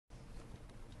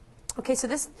Okay, so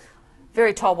this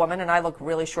very tall woman, and I look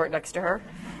really short next to her.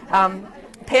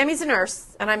 Pammy's a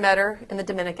nurse, and I met her in the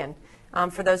Dominican.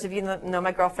 For those of you that know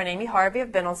my girlfriend Amy Harvey,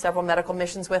 I've been on several medical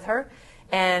missions with her.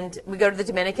 And we go to the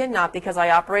Dominican, not because I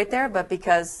operate there, but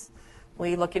because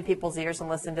we look in people's ears and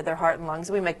listen to their heart and lungs.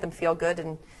 We make them feel good.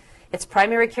 And it's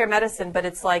primary care medicine, but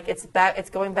it's like it's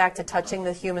going back to touching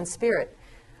the human spirit.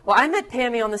 Well, I met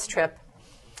Pammy on this trip.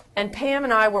 And Pam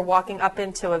and I were walking up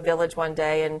into a village one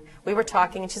day, and we were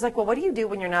talking, and she's like, well, what do you do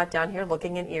when you're not down here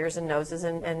looking in ears and noses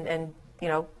and you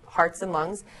know, hearts and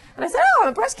lungs? And I said, oh, I'm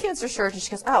a breast cancer surgeon.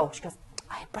 She goes, oh. She goes,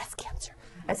 I had breast cancer.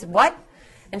 I said, what?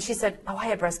 And she said, oh, I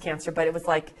had breast cancer, but it was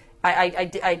like,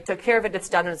 I took care of it, it's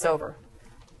done, and it's over.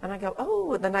 And I go,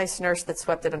 oh, the nice nurse that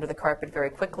swept it under the carpet very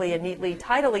quickly and neatly,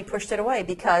 tidily pushed it away,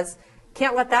 because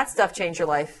can't let that stuff change your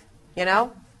life, you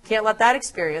know? Can't let that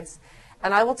experience.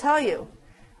 And I will tell you,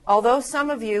 although some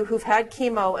of you who've had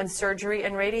chemo and surgery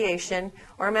and radiation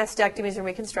or mastectomies and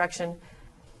reconstruction,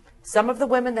 some of the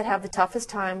women that have the toughest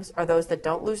times are those that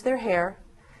don't lose their hair,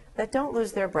 that don't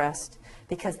lose their breast,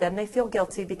 because then they feel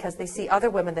guilty because they see other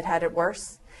women that had it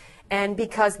worse, and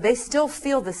because they still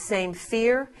feel the same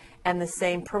fear and the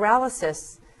same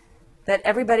paralysis that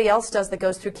everybody else does that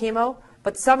goes through chemo,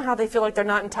 but somehow they feel like they're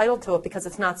not entitled to it because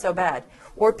it's not so bad.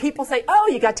 Or people say, oh,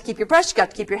 you got to keep your breast, you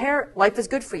got to keep your hair, life is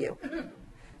good for you.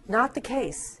 Not the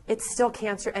case. It's still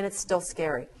cancer, and it's still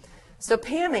scary. So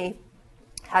Pammy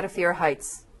had a fear of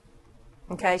heights.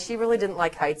 Okay, she really didn't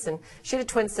like heights, and she had a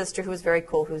twin sister who was very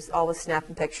cool, who's always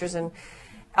snapping pictures. And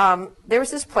there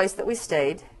was this place that we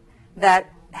stayed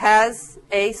that has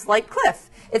a slight cliff.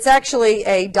 It's actually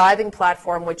a diving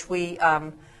platform, which we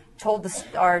told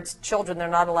our children they're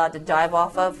not allowed to dive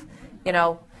off of, you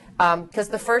know, because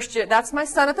the first year, that's my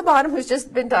son at the bottom who's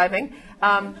just been diving.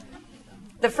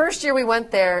 The first year we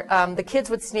went there, the kids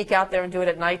would sneak out there and do it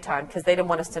at nighttime because they didn't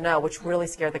want us to know, which really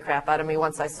scared the crap out of me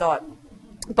once I saw it.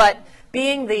 But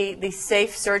being the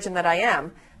safe surgeon that I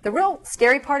am, the real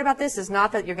scary part about this is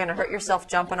not that you're going to hurt yourself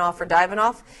jumping off or diving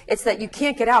off. It's that you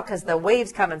can't get out because the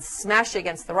waves come and smash you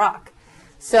against the rock.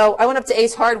 So I went up to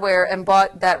Ace Hardware and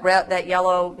bought that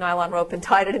yellow nylon rope and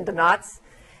tied it into knots.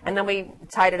 And then we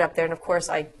tied it up there. And, of course,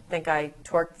 I think I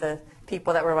torqued the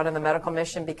people that were running the medical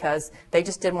mission because they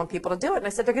just didn't want people to do it. And I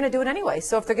said, they're going to do it anyway.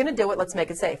 So if they're going to do it, let's make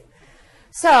it safe.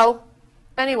 So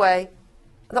anyway,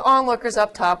 the onlookers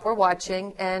up top were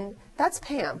watching, and that's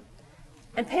Pam.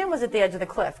 And Pam was at the edge of the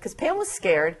cliff because Pam was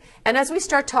scared. And as we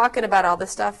start talking about all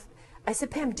this stuff, I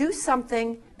said, Pam, do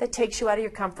something that takes you out of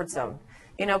your comfort zone.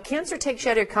 You know, cancer takes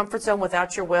you out of your comfort zone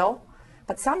without your will.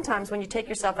 But sometimes when you take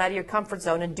yourself out of your comfort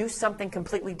zone and do something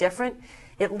completely different,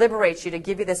 it liberates you to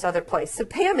give you this other place. So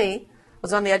Pammy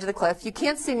was on the edge of the cliff. You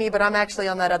can't see me, but I'm actually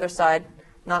on that other side,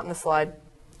 not in the slide.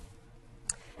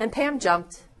 And Pam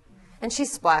jumped, and she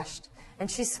splashed,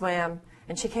 and she swam,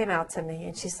 and she came out to me,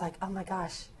 and she's like, oh my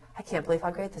gosh, I can't believe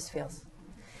how great this feels.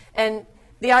 And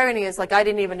the irony is, like, I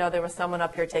didn't even know there was someone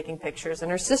up here taking pictures,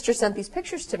 and her sister sent these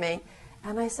pictures to me,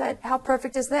 and I said, how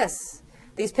perfect is this?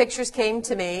 These pictures came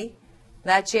to me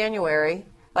that January.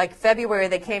 Like February,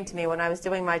 they came to me when I was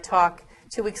doing my talk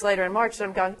 2 weeks later in March, and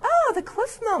I'm going, oh, the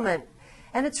cliff moment.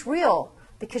 And it's real,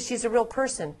 because she's a real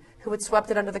person who had swept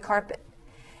it under the carpet.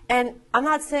 And I'm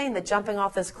not saying that jumping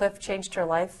off this cliff changed her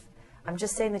life. I'm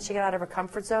just saying that she got out of her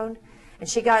comfort zone, and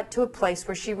she got to a place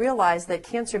where she realized that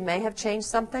cancer may have changed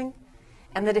something,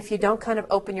 and that if you don't kind of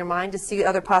open your mind to see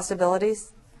other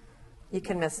possibilities, you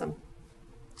can miss them.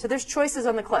 So there's choices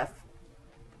on the cliff.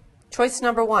 Choice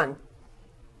number one,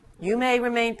 you may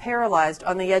remain paralyzed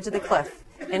on the edge of the cliff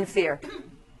in fear.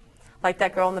 Like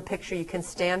that girl in the picture, you can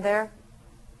stand there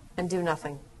and do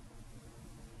nothing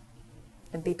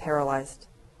and be paralyzed.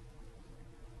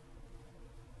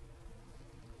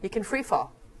 You can free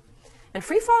fall. And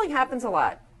free falling happens a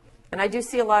lot. And I do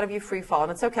see a lot of you free fall,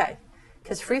 and it's okay.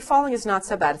 Because free falling is not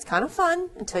so bad. It's kind of fun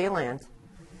until you land.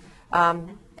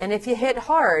 And if you hit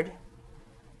hard,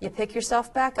 you pick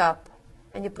yourself back up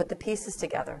and you put the pieces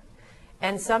together.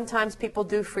 And sometimes people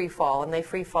do free fall, and they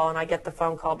free fall, and I get the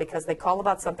phone call because they call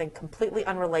about something completely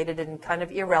unrelated and kind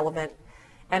of irrelevant.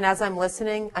 And as I'm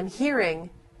listening, I'm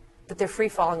hearing that they're free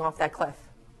falling off that cliff.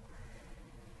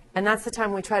 And that's the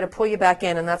time we try to pull you back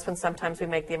in, and that's when sometimes we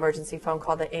make the emergency phone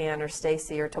call to Ann or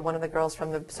Stacy or to one of the girls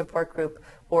from the support group,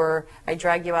 or I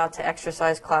drag you out to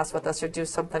exercise class with us or do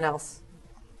something else.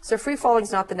 So free falling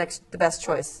is not the best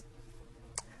choice.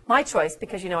 My choice,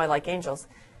 because you know I like angels,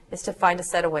 is to find a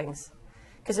set of wings.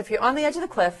 Because if you're on the edge of the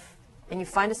cliff and you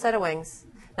find a set of wings,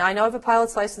 now I know I have a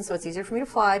pilot's license, so it's easier for me to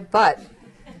fly, but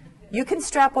you can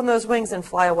strap on those wings and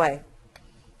fly away.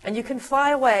 And you can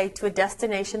fly away to a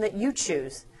destination that you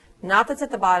choose. Not that's at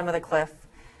the bottom of the cliff,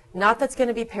 Not that's going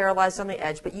to be paralyzed on the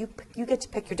edge, but you get to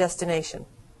pick your destination.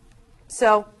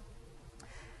 So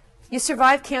you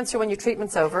survive cancer when your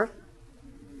treatment's over,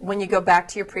 when you go back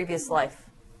to your previous life.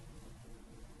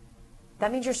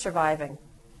 That means you're surviving.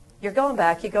 You're going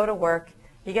back, you go to work,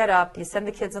 you get up, you send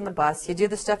the kids on the bus, you do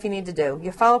the stuff you need to do.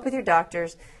 You follow up with your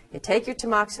doctors, you take your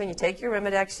tamoxifen, you take your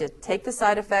Arimidex, you take the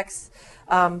side effects,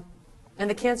 and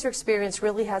the cancer experience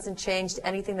really hasn't changed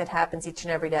anything that happens each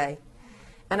and every day.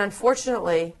 And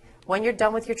unfortunately, when you're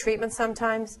done with your treatment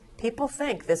sometimes, people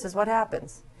think this is what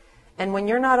happens. And when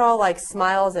you're not all like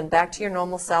smiles and back to your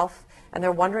normal self, and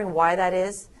they're wondering why that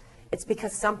is, it's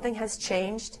because something has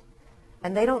changed,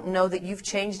 and they don't know that you've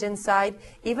changed inside.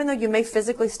 Even though you may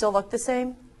physically still look the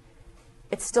same,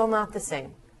 it's still not the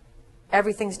same.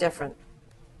 Everything's different.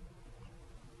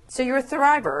 So you're a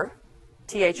thriver,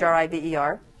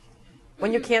 T-H-R-I-V-E-R,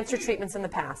 when your cancer treatment's in the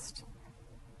past,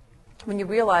 when you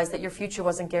realize that your future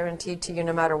wasn't guaranteed to you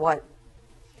no matter what.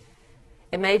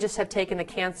 It may just have taken the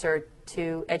cancer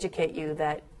to educate you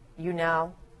that you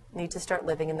now need to start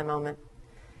living in the moment.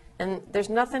 And there's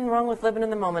nothing wrong with living in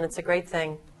the moment. It's a great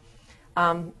thing.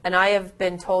 And I have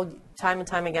been told time and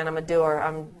time again, I'm a doer.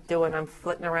 I'm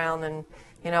flitting around, and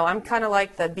I'm kind of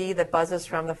like the bee that buzzes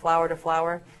from the flower to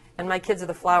flower. And my kids are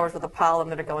the flowers with the pollen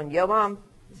that are going, yo, Mom,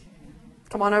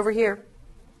 come on over here.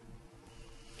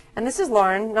 And this is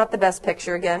Lauren, not the best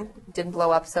picture again. Didn't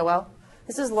blow up so well.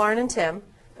 This is Lauren and Tim,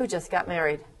 who just got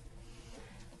married.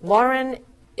 Lauren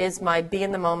is my be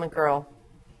in the moment girl.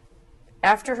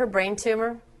 After her brain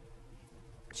tumor,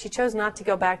 she chose not to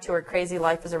go back to her crazy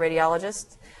life as a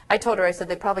radiologist. I told her, I said,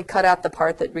 they probably cut out the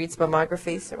part that reads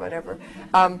mammographies or whatever.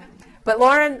 But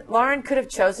Lauren could have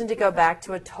chosen to go back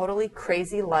to a totally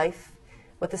crazy life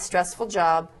with a stressful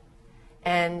job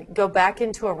and go back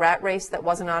into a rat race that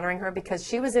wasn't honoring her, because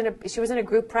she was in a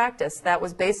group practice that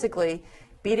was basically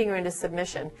beating her into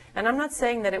submission. And I'm not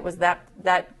saying that it was that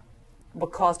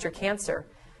what caused her cancer,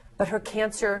 but her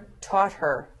cancer taught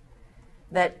her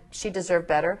that she deserved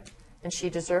better and she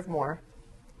deserved more,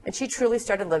 and she truly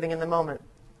started living in the moment.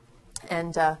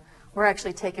 And we're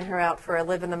actually taking her out for a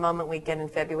Live in the Moment weekend in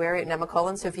February at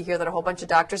Nemacolin, so if you hear that a whole bunch of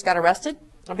doctors got arrested,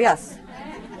 it'll be us.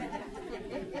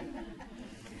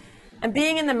 And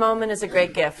being in the moment is a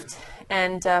great gift.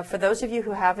 And for those of you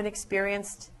who haven't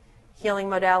experienced healing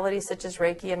modalities such as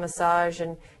Reiki and massage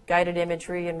and guided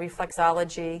imagery and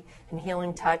reflexology and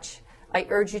healing touch, I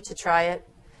urge you to try it.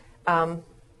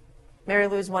 Mary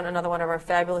Lou's another one of our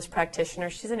fabulous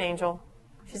practitioners. She's an angel.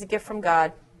 She's a gift from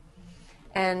God.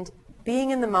 And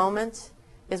being in the moment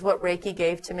is what Reiki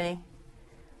gave to me.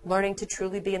 Learning to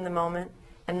truly be in the moment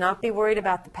and not be worried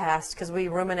about the past, because we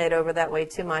ruminate over that way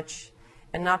too much,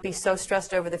 and not be so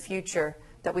stressed over the future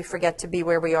that we forget to be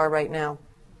where we are right now.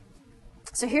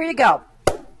 So here you go.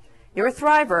 You're a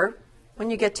thriver when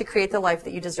you get to create the life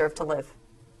that you deserve to live.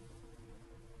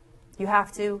 You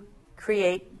have to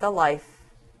create the life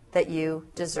that you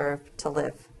deserve to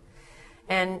live.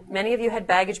 And many of you had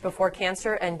baggage before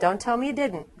cancer, and don't tell me you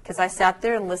didn't, because I sat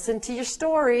there and listened to your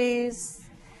stories.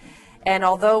 And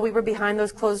although we were behind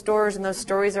those closed doors and those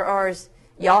stories are ours,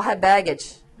 y'all had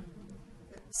baggage.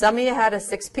 Some of you had a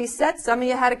 6-piece set, some of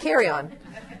you had a carry-on,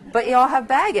 but y'all have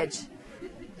baggage.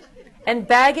 And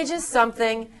baggage is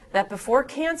something that before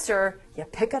cancer, you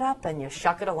pick it up and you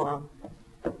shuck it along.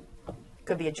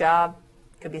 Could be a job,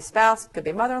 could be a spouse, could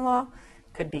be a mother-in-law,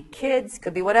 could be kids,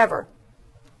 could be whatever.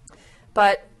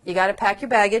 But you got to pack your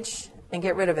baggage and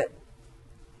get rid of it.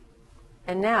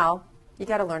 And now you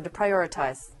got to learn to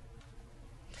prioritize.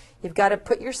 You've got to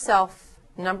put yourself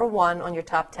 #1 on your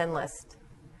top 10 list.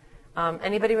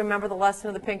 Anybody remember the lesson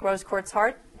of the pink rose quartz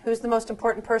heart? Who's the most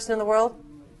important person in the world?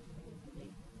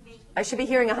 I should be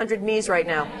hearing 100 me's right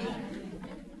now.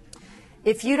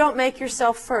 If you don't make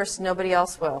yourself first, nobody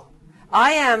else will.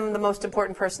 I am the most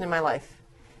important person in my life.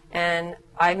 And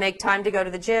I make time to go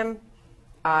to the gym.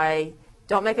 I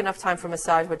don't make enough time for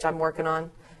massage, which I'm working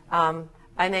on.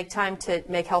 I make time to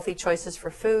make healthy choices for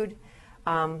food.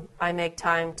 I make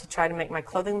time to try to make my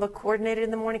clothing look coordinated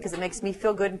in the morning, because it makes me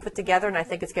feel good and put together, and I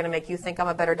think it's going to make you think I'm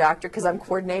a better doctor because I'm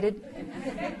coordinated,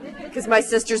 because my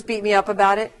sisters beat me up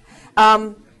about it.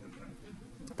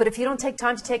 But if you don't take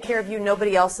time to take care of you,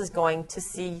 nobody else is going to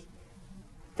see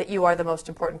that you are the most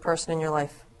important person in your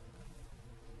life.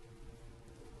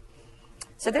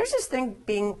 So there's this thing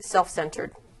being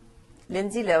self-centered.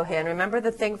 Lindsay Lohan, remember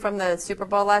the thing from the Super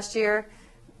Bowl last year?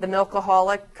 The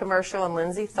Milkaholic commercial, and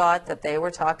Lindsay thought that they were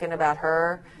talking about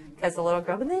her because the little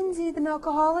girl, Lindsay, the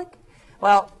Milkaholic.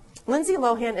 Well, Lindsay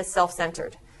Lohan is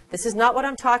self-centered. This is not what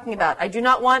I'm talking about. I do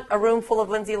not want a room full of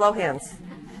Lindsay Lohans.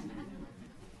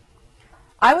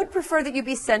 I would prefer that you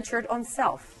be centered on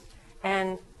self.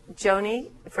 And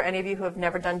Joni, for any of you who have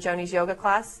never done Joni's yoga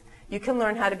class, you can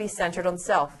learn how to be centered on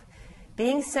self.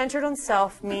 Being centered on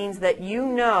self means that you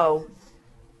know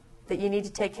that you need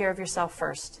to take care of yourself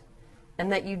first,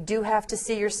 and that you do have to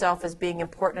see yourself as being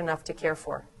important enough to care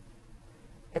for.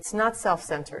 It's not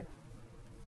self-centered.